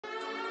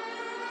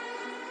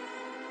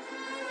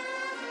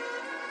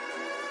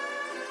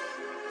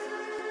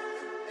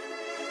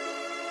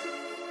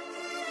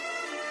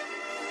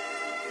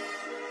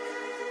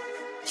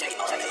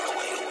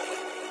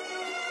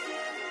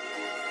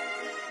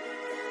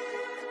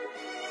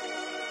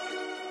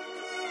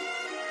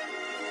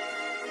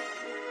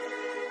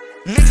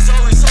Niggas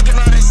always talking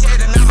all that shit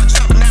and I'ma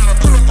drop now.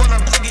 Pull up on a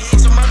blicky, eat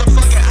some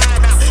motherfucking eye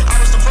now.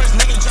 I was the first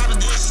nigga dropping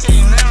this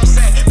shit, now I'm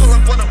saying pull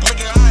up on a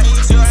blicky, I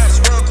eat your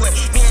ass real quick.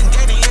 Me and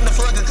Daddy in the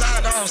fucking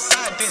car, don't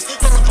side bitch.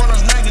 Pull up on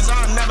those niggas,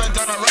 I'm never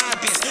gonna lie,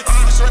 bitch. Oh,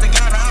 I swear to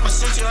God, I'ma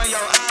shoot you in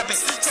your eye,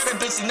 bitch. Tell that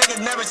bitch, niggas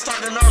never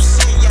talking no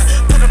shit, yeah.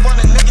 Put up on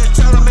a nigga,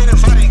 tell him in the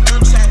fighting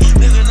group chat.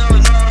 Niggas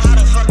don't know how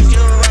the fuck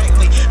you rank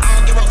me. I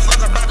don't give a fuck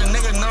about the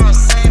nigga, know what I'm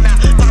saying now.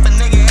 Pop a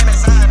nigga in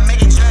his eye,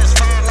 make it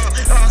just fall off.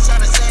 Know what I'm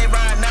trying to say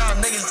right now,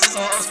 niggas just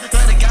some hoes.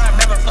 Let the guy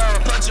never fall,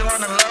 put you on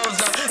the lows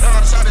up. Know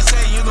what I'm trying to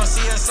say, you gon'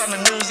 see us on the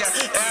news, yeah.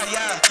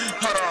 Yeah,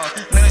 hold on,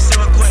 let me see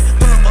real quick.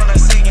 Pull up on that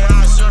singing,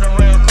 I'll shoot him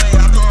real quick.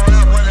 I pull it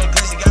out with a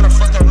glitch, you gotta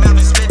fuck up, mouth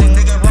and spitting,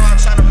 nigga. While I'm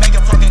trying to make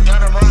a fucking gun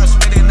and while I'm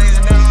spitting,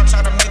 niggas, now I'm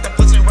trying to make the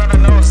pussy run, I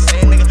know what I'm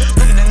saying, nigga.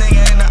 Look at the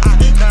nigga in the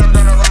eye, now I'm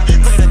gonna lie.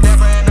 Look at the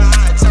devil in the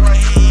eye, tell him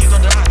he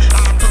gon' die.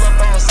 I'll pull up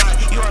on side,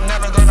 you are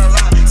never gonna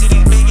lie. See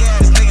these big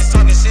ass niggas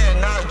talking shit,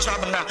 now I'm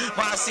dropping out.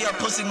 When I see a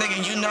pussy nigga,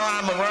 you know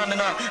I'ma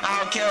running up.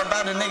 I don't care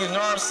about the niggas,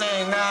 know what I'm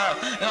saying now.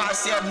 You know I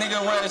see a nigga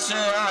wear a shirt,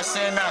 I'm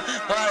saying now.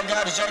 Boy, I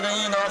got a jacket,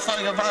 you know I'm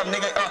fucking about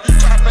nigga.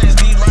 Drop bass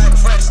be like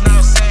fresh, now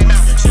I'm saying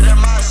now. Shoot at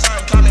my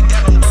shot, call me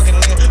Devin Booker,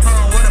 nigga.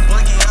 With a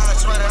blinky, I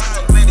swear to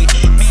God, baby.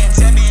 Me and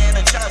Tabby in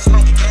the trap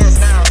smoking gas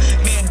now.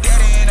 Me and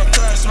Daddy in the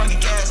club smoking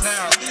gas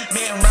now.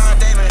 Me and Ron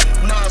David,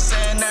 know what I'm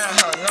saying now.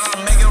 No,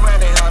 I'm make it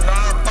ready, no,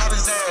 I'm pop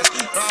his ass.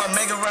 No, I'm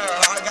make it ready,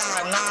 I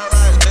got 9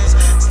 lives, bitch.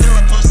 Still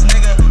a pussy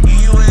nigga,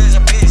 you is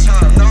a bitch,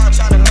 No, I'm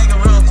trying to make it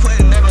real quick,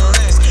 never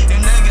list. You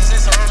niggas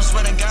is a hoe,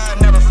 swear to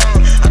God, never fall.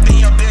 I be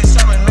your bitch,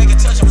 up and make it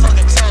touch your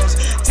fucking toes.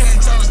 10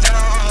 toes down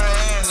on her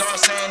hands, all I'm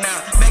saying now.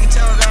 Make it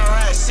tell her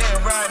right shit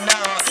right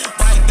now.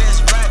 White bitch,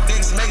 black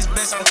bitch, mixed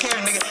bitch, I don't care,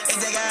 nigga. If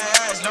they got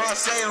ass, know I'm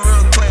saying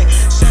real quick.